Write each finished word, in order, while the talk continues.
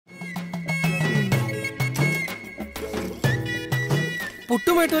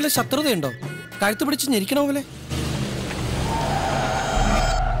പുട്ടുമായിട്ട് വല്ല ശത്രുതയുണ്ടോ? കഴുത്ത് പിടിച്ച് ഞെരിക്കണോ പോലെ?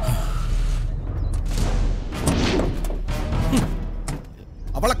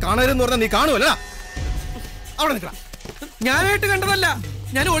 അവളെ കാണരുതെന്ന് പറഞ്ഞാൽ നീ കാണുമല്ലോ. അവിടെ നിൽക്കണം. ഞാനായിട്ട് കണ്ടതല്ല,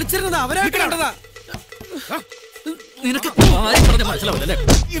 ഞാൻ ഒളിച്ചിരുന്നത് അവരായിട്ട് കണ്ടതാ. നിനക്ക് മനസ്സിലാവില്ലേ?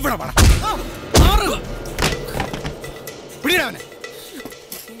 ഇവിടെ പിടിയാവനെ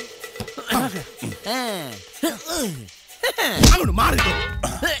അങ്ങോട്ട് മാറി.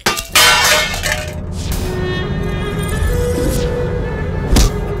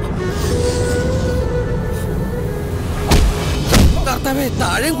 കർത്താവേ,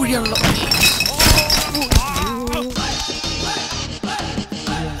 താഴെയും കുഴിയാണല്ലോ.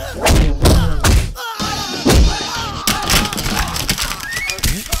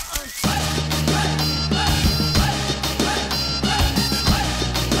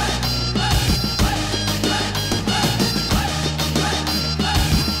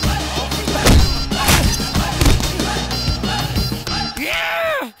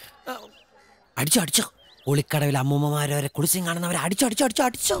 അടിച്ചോ അടിച്ചോ, ഒളിക്കടവിൽ അമ്മൂമ്മമാരെ കുളിച്ചും കാണുന്നവരെ അടിച്ചോ അടിച്ചോ അടിച്ചോ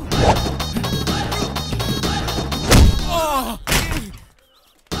അടിച്ചോ.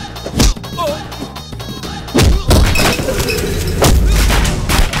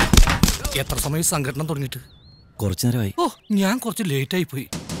 എത്ര സമയം സംഘടന തുടങ്ങിയിട്ട്? കുറച്ചു നേരമായി. ഓ, ഞാൻ കുറച്ച് ലേറ്റ് ആയി പോയി.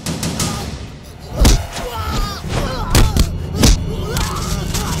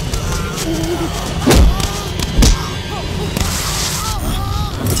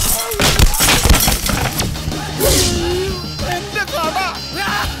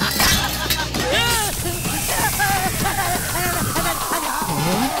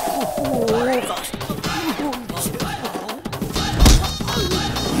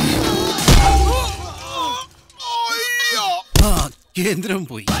 കേന്ദ്രം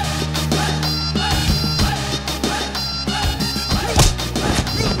പോയി.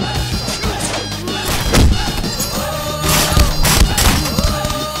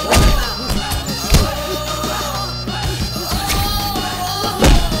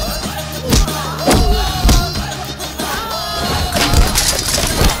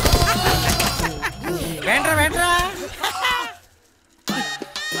 വേണ്ട വേണ്ട,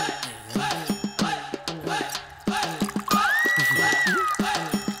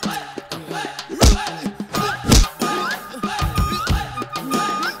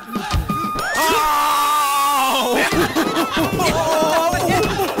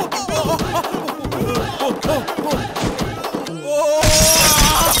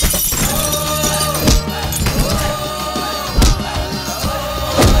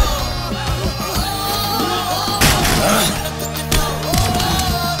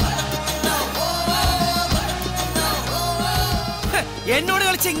 എന്നോട്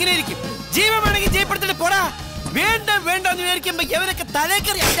കളിച്ച് എങ്ങനെ ഇരിക്കും? ജീവൻ വേണമെങ്കിൽ ജയപ്പെടുത്തിട്ട് പോടാ. വേണ്ട വേണ്ട എന്ന് വിചാരിക്കുമ്പോ എവരൊക്കെ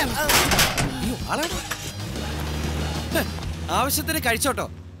തലേക്കറി. ആവശ്യത്തിന് കഴിച്ചോട്ടോ.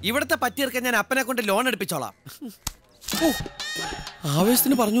 ഇവിടത്തെ പറ്റിയെടുക്കാൻ ഞാൻ അപ്പനെ കൊണ്ട് ലോൺ എടുപ്പിച്ചോളാം.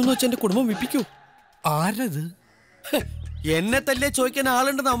 ആവേശത്തിന് പറഞ്ഞു എന്ന് വെച്ചാൽ എന്റെ കുടുംബം വിപ്പിക്കൂ. ആരത്? എന്നെ തല്ലേ ചോദിക്കാൻ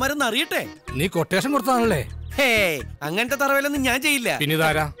ആളുണ്ടെന്ന് അവന്മാരൊന്നും അറിയട്ടെ. നീ കൊട്ടേഷൻ കൊടുത്താണല്ലേ? ഹേ, അങ്ങനത്തെ തറവിലൊന്നും ഞാൻ ചെയ്യില്ല. പിന്നെ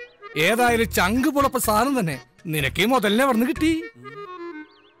ഇതാരാ? ഏതായാലും ചങ്ക് പൊളപ്പ സാധനം തന്നെ. നിനക്ക് മുതലിനെ പറഞ്ഞു കിട്ടി.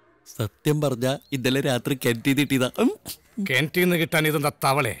 സത്യം പറഞ്ഞ ഇന്നലെ രാത്രി കിണറ്റീന്ന് കിട്ടിയതാ. കിണറ്റീന്ന് കിട്ടാൻ ഇതെന്താ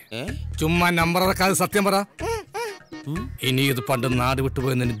തവളെ? ചുമ്മാ നമ്പർ ഇറക്കാതെ സത്യം പറ. ഇനി ഇത് പണ്ട് നാട്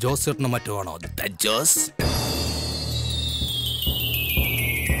വിട്ടുപോയെന്ന് ജോസ് ചേട്ടനോ മറ്റോ ആണോ? ജോസ്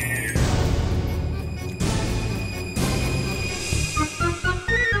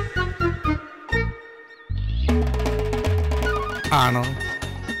ആണോ?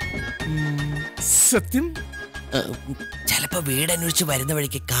 സത്യം? ചിലപ്പോ വീട് അന്വേഷിച്ച് വരുന്ന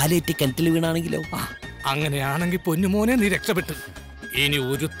വഴിക്ക് കാലേറ്റി കിണറ്റിൽ വീണാണെങ്കിലോ? അങ്ങനെയാണെങ്കിൽ പൊന്നുമോനെ നീ രക്ഷപ്പെട്ടു. ഇനി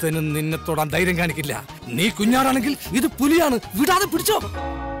ഒരുത്തനും നിന്നെ തൊടാൻ ധൈര്യം കാണിക്കില്ല. നീ കുഞ്ഞാടാണെങ്കിൽ ഇത് പുലിയാണ്, വിടാതെ പിടിച്ചോ.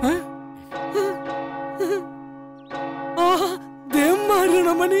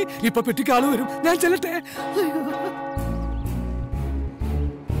 മണി ഇപ്പൊ പെട്ടിക്കാള് വരും, ഞാൻ ചെല്ലട്ടെ.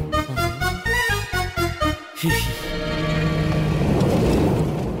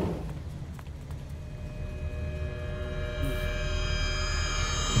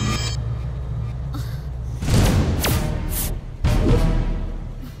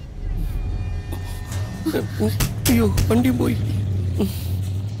 അയ്യോ, വണ്ടിയും പോയി.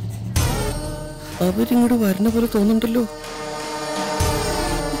 അവരിങ്ങോട്ട് വരുന്ന പോലെ തോന്നുന്നുണ്ടല്ലോ.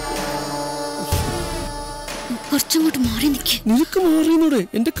 കുറച്ചങ്ങോട്ട് മാറി നിൽക്ക്. നിനക്ക് മാറിയെന്നൂടെ?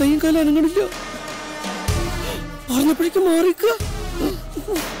 എന്റെ കൈയും കാലം അനങ്ങണില്ല. പറഞ്ഞപ്പോഴേക്കും മാറിക്ക.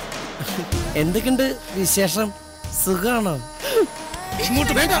 എന്തൊക്കെയുണ്ട് വിശേഷം? സുഖാണോ?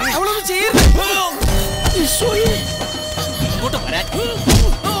 ഇങ്ങോട്ട് വേണ്ട, അവളൊന്നും ചെയ്യരുത്. ഇങ്ങോട്ട് വരാൻ.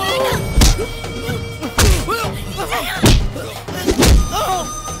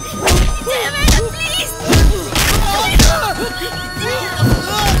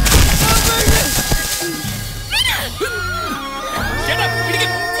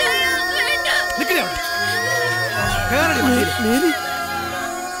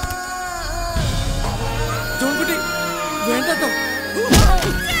 ജോൺകുട്ടി വേണ്ടോ?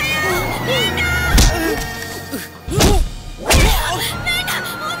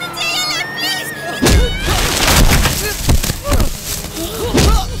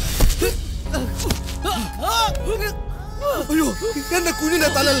 അയ്യോ എന്റെ കുഞ്ഞിന്റെ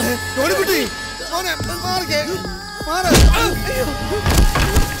തലല്ലേ ജോൺകുട്ടി.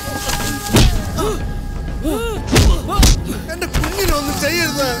 എന്റെ കുഞ്ഞിനൊന്നും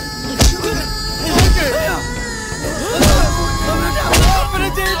ചെയ്യരുത്.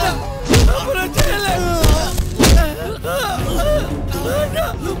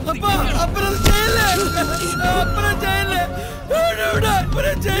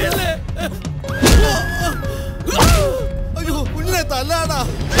 അയ്യോ കുഞ്ഞിനെ തല്ലാടാ.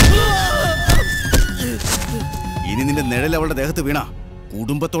 ഇനി നിന്റെ നിഴൽ അവളുടെ ദേഹത്ത് വീണ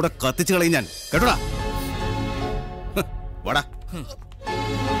കുടുംബത്തോടെ കത്തിച്ചു കളയും ഞാൻ, കേട്ടോടാ. വാടാ.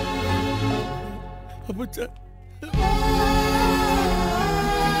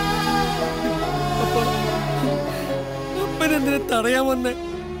 അപ്പനെന്തിനെ തടയാൻ വന്നേ?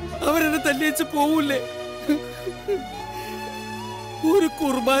 അവരെന്നെ തല്ലിച്ച് പോവൂലേ? ഒരു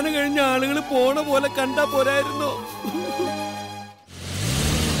കുർബാന കഴിഞ്ഞ ആളുകൾ പോണ പോലെ കണ്ടാ പോരായിരുന്നോ?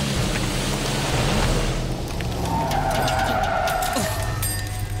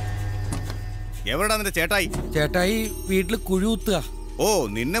 എവിടാ നിന്റെ ചേട്ടായി? ചേട്ടായി വീട്ടില് കുഴികുത്തുക. ഓ,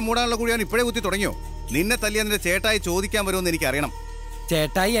 നിന്നെ മൂടാനുള്ള കുഴിയാൻ ഇപ്പോഴേ കുത്തി തുടങ്ങിയോ? നിന്നെ തല്ലിയ നിന്റെ ചേട്ടായി ചോദിക്കാൻ വരുമെന്ന് എനിക്ക് അറിയണം.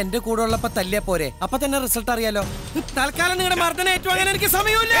 ചേട്ടായി എന്റെ കൂടെ ഉള്ളപ്പോ തല്ലിയാ പോരെ? അപ്പൊ തന്നെ റിസൾട്ട് അറിയാലോ. തൽക്കാലം നിങ്ങളുടെ മർദ്ദന ഏറ്റുവാങ്ങാൻ എനിക്ക്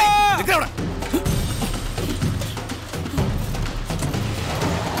സമയമില്ല.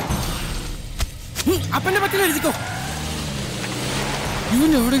 അപ്പന്റെ പറ്റില്ല എഴുതിക്കോ.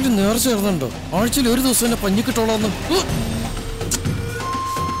 ഇവൻ എവിടെയെങ്കിലും നേർച്ച ചേർന്നുണ്ടോ? ആഴ്ചയിൽ ഒരു ദിവസം എന്നെ പഞ്ഞിക്കിട്ടോളാന്ന്.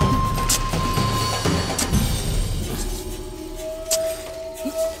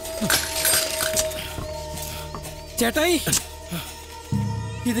 ചേട്ടായി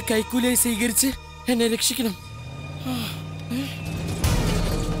ഇത് കൈക്കൂലിയായി സ്വീകരിച്ച് എന്നെ രക്ഷിക്കണം.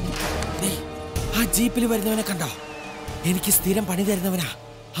 ആ ജീപ്പിൽ വരുന്നവനെ കണ്ടോ? എനിക്ക് സ്ഥിരം പണി തരുന്നവനാ.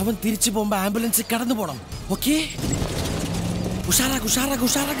 അവൻ തിരിച്ചു പോകുമ്പോ ആംബുലൻസ് കടന്നു പോണം. ഓക്കേ, ഉഷാറാക്ക് ഉഷാറാക്ക്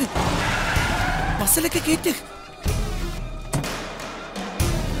ഉഷാറാക്ക്. ബസ്സിലൊക്കെ കേറ്റ്.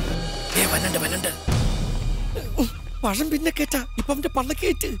 പഴം പിന്നെ കേറ്റാ. ഇപ്പൊ അവന്റെ പള്ള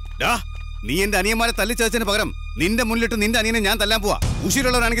കേറ്റ്. നീ എന്റെ അനിയന്മാരെ തല്ലിച്ചതിന് പകരം നിന്റെ മുന്നിലിട്ട് നിന്റെ അനിയനെ ഞാൻ തല്ലാൻ പോവാ.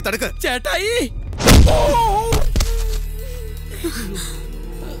 ഉശിരുള്ളവരാണെങ്കിൽ തടുക്ക്. ചേട്ടായി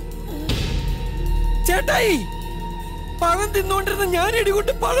ചേട്ടായി പഴം തിന്നോണ്ടിരുന്ന ഞാൻ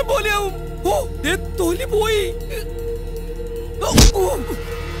ഇടികൊണ്ട് പഴം പോലെയാവും. ഓ തൊലി പോയി.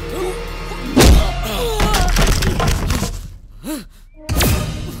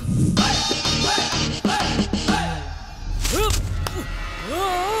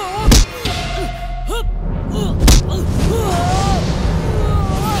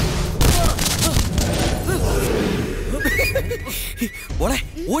 ഓളെ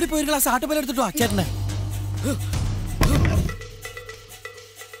ഓടിപ്പോയി ഒരു ഗ്ലാസ് ആട്ടുപാൽ എടുത്തിട്ടോ ചേട്ടനെ.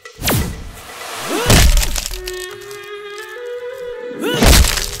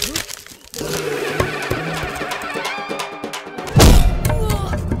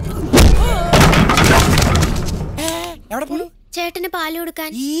 എവിടെ പോണു? ചേട്ടന് പാല് കൊടുക്കാൻ.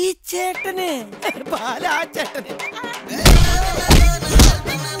 ഈ ചേട്ടന് പാലാ ചേട്ടന്.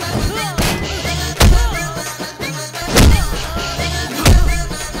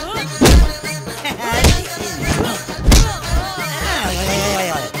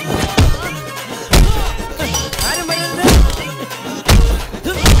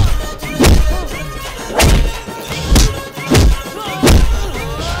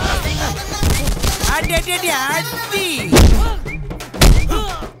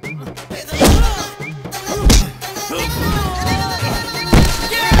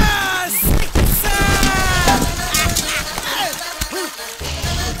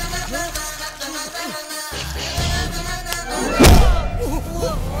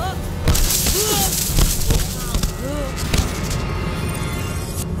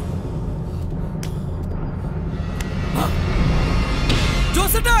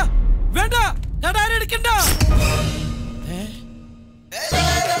 വേണ്ട, ഞാൻ ആരും എടുക്കണ്ട.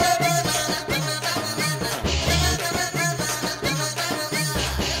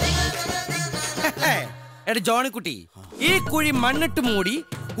 എടാ ജോണിക്കുട്ടി, ഈ കുഴി മണ്ണിട്ട് മൂടി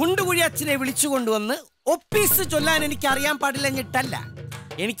കുണ്ടുകുഴി അച്ഛനെ വിളിച്ചു കൊണ്ടുവന്ന് ഒപ്പീസ് ചൊല്ലാൻ എനിക്ക് അറിയാൻ പാടില്ലെന്നിട്ടല്ല,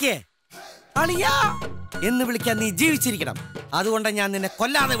 എനിക്ക് അളിയാ എന്ന് വിളിക്കാൻ നീ ജീവിച്ചിരിക്കണം. അതുകൊണ്ടാണ് ഞാൻ നിന്നെ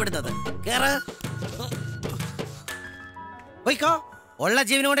കൊല്ലാതെ വിടുന്നത്. കേറ്, പോയിക്കോ, ഉള്ള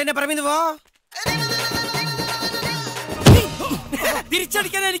ജീവനോട് എന്നെ പറമ്പിന്ന് പോ.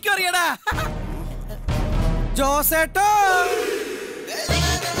 തിരിച്ചടിക്കാൻ എനിക്കും അറിയടാ. ജോസേട്ടോ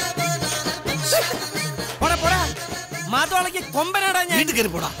പോടാ പോടാ, മാതോളക്ക് കൊമ്പനാടാ ഞാൻ.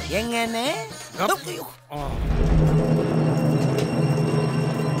 എങ്ങനെ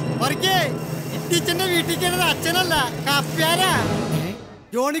ടീച്ചറിന്റെ വീട്ടിൽ കയറുന്നത് അച്ഛനല്ല, കപ്പ്യാരാ.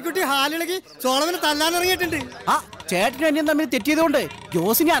 ജോണിക്കുട്ടി ഹാലിളകി സോളവന് തല്ലാൻ ഇറങ്ങിയിട്ടുണ്ട്. ആ ചേട്ടനും എന്നെയും തമ്മിൽ തെറ്റിയതുകൊണ്ട്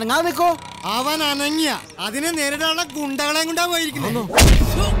ജോസിനെ അനങ്ങാതെ നിൽക്കോ. അവൻ അനങ്ങിയ അതിനെ നേരിടാനുള്ള ഗുണ്ടകളെയും കൊണ്ടാ പോയിരിക്കുന്നു.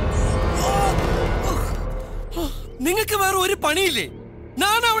 നിങ്ങൾക്ക് വേറെ ഒരു പണിയില്ലേ?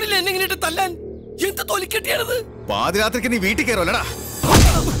 ഞാൻ അവിടെ എന്നെങ്ങനെ തല്ലാൻ എന്ത് തൊലിക്കെട്ടിയാണത്? പാതിരാത്രിക്ക് നീ വീട്ടിൽ കയറുമല്ലടാ.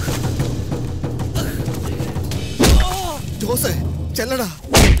 ജോസേ ചെല്ലടാ.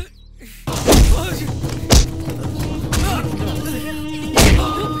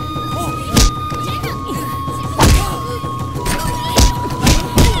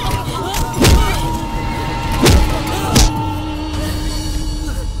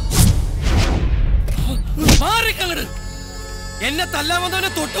 എന്നെ തല്ലാൻ വന്നവനെ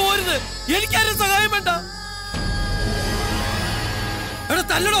തൊട്ടുപോരുത്. എനിക്കാരും സഹായം വേണ്ട. എടാ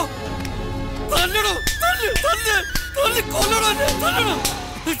തല്ലടോ, തല്ലടോ,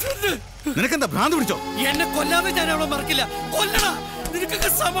 നിനക്കെന്താ ഭ്രാന്ത് പിടിച്ചോ? എന്നെ കൊല്ലാതെ ഞാൻ അവളെ മറക്കില്ല. കൊല്ലടാ, നിനക്കൊക്കെ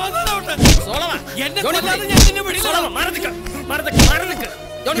സമാധാനമുണ്ട്. എന്നെ കൊല്ലാതെ ഞാൻ നിന്നെ വിടില്ല.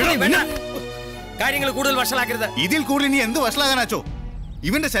 കാര്യങ്ങൾ കൂടുതൽ വഷളാക്കരുത്. ഇതിൽ കൂടുതൽ ഇനി എന്ത് വഷളാകാനാച്ചോ?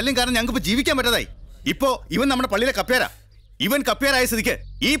 ഇവന്റെ ശല്യം കാരണം ഞങ്ങൾക്ക് ജീവിക്കാൻ പറ്റാതായി. ഇപ്പോ ഇവൻ നമ്മുടെ പള്ളിയിലെ കപ്പ്യാരാ. ഇവൻ കപ്പ്യാരായ സ്ഥിതിക്ക്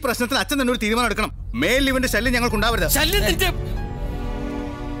ഈ പ്രശ്നത്തിന് അച്ഛൻ തന്നെ ഒരു തീരുമാനം എടുക്കണം. മേലിൽ ഇവന്റെ ശല്യം ഞങ്ങൾക്ക് ഉണ്ടാവരുത്. ശല്യം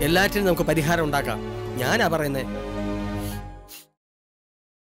എല്ലാറ്റിനും നമുക്ക് പരിഹാരം ഉണ്ടാക്കാം. ഞാനാ പറയുന്നത്.